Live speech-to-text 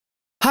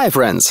Hi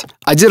friends!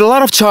 I did a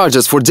lot of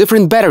charges for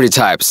different battery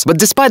types, but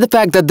despite the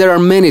fact that there are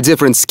many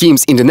different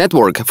schemes in the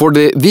network for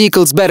the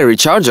vehicle's battery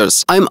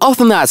chargers, I'm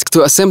often asked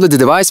to assemble the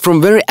device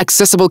from very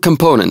accessible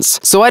components,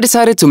 so I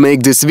decided to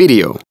make this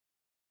video.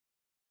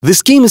 The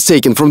scheme is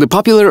taken from the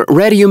popular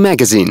radio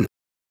magazine.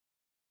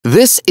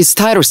 This is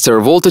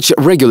thyristor voltage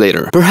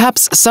regulator.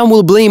 Perhaps some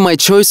will blame my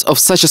choice of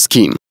such a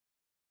scheme.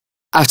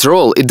 After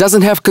all, it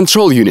doesn't have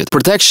control unit,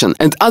 protection,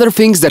 and other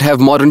things that have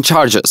modern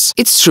chargers.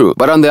 It's true,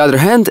 but on the other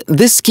hand,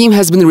 this scheme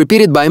has been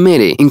repeated by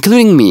many,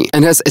 including me,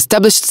 and has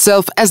established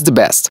itself as the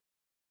best.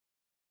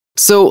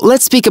 So,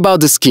 let's speak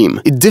about the scheme.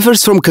 It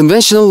differs from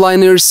conventional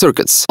linear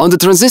circuits. On the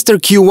transistor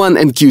Q1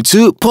 and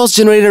Q2, pulse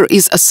generator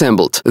is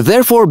assembled.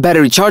 Therefore,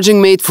 battery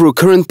charging made through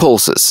current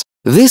pulses.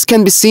 This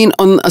can be seen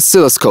on an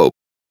oscilloscope.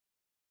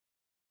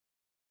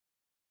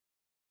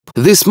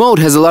 This mode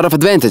has a lot of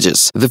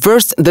advantages. The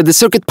first, that the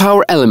circuit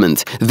power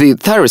element, the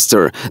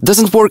thyristor,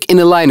 doesn't work in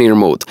a linear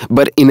mode,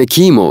 but in a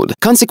key mode.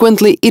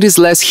 Consequently, it is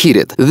less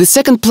heated. The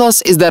second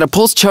plus is that a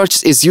pulse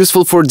charge is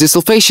useful for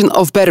desulfation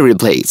of battery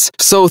plates,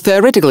 so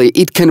theoretically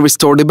it can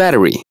restore the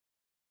battery.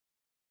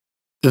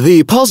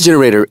 The pulse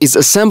generator is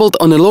assembled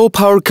on a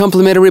low-power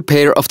complementary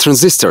pair of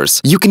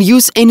transistors. You can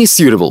use any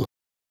suitable.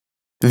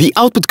 The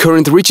output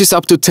current reaches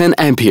up to 10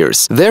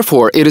 amperes.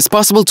 Therefore, it is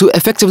possible to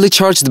effectively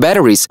charge the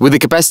batteries with a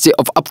capacity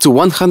of up to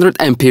 100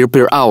 ampere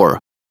per hour.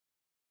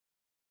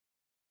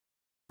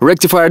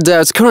 Rectifier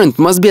diode's current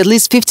must be at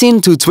least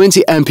 15 to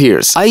 20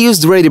 amperes. I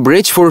used ready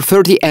bridge for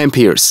 30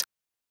 amperes.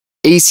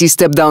 AC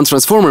step-down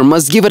transformer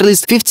must give at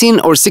least 15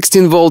 or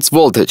 16 volts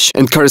voltage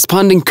and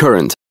corresponding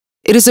current.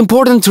 It is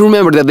important to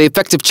remember that the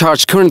effective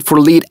charge current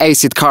for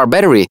lead-acid car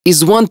battery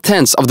is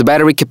 1/10 of the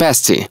battery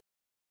capacity.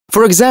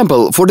 For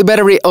example, for the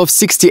battery of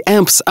 60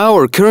 amps,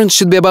 our current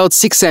should be about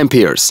 6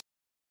 amperes.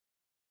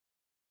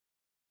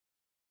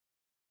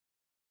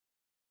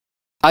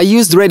 I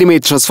used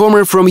ready-made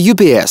transformer from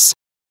UPS.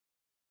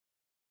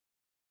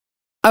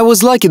 I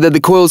was lucky that the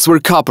coils were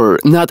copper,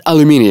 not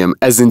aluminium,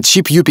 as in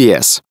cheap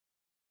UPS.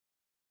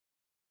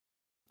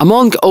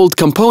 Among old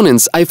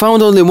components, I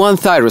found only one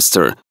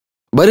thyristor,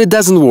 but it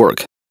doesn't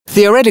work.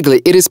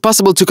 Theoretically, it is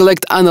possible to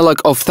collect analog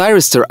of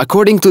thyristor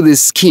according to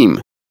this scheme.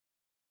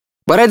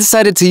 But I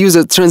decided to use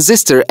a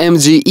transistor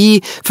MGE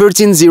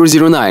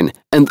 13009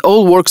 and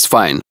all works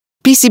fine.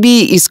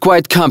 PCB is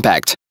quite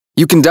compact.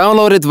 You can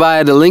download it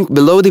via the link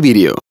below the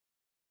video.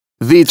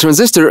 The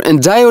transistor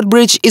and diode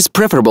bridge is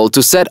preferable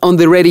to set on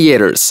the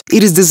radiators.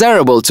 It is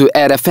desirable to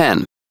add a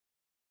fan.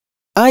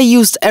 I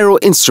used arrow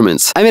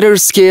instruments. Ammeter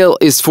scale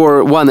is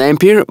for 1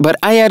 ampere, but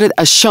I added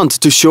a shunt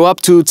to show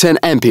up to 10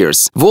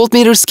 amperes.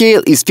 Voltmeter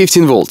scale is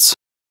 15 volts.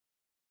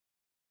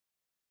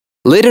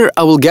 Later,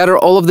 I will gather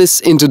all of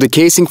this into the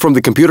casing from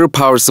the computer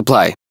power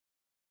supply.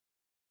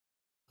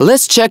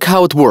 Let's check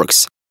how it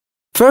works.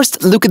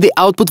 First, look at the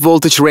output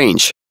voltage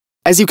range.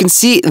 As you can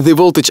see, the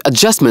voltage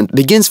adjustment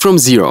begins from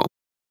 0.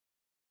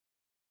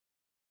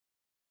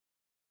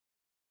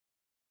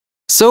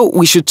 So,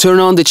 we should turn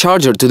on the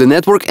charger to the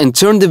network and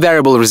turn the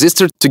variable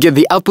resistor to get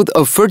the output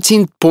of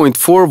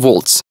 13.4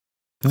 volts.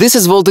 This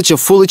is voltage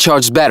of fully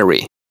charged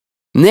battery.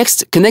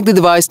 Next, connect the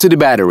device to the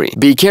battery.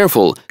 Be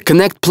careful,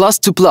 connect plus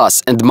to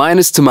plus and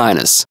minus to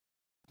minus.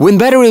 When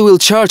battery will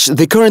charge,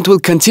 the current will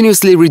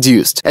continuously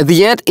reduce. At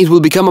the end, it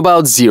will become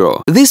about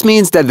 0. This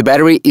means that the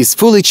battery is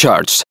fully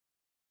charged.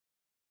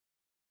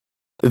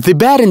 The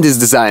bad in this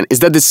design is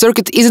that the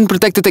circuit isn't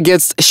protected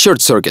against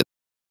short circuit.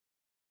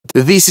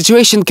 The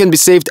situation can be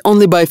saved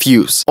only by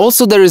fuse.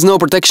 Also, there is no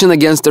protection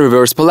against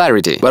reverse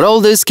polarity, but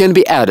all this can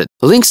be added.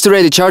 Links to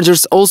ready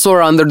chargers also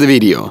are under the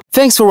video.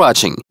 Thanks for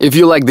watching. If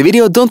you like the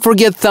video, don't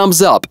forget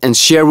thumbs up and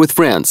share with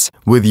friends.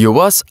 With you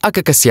was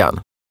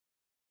Akakasyan.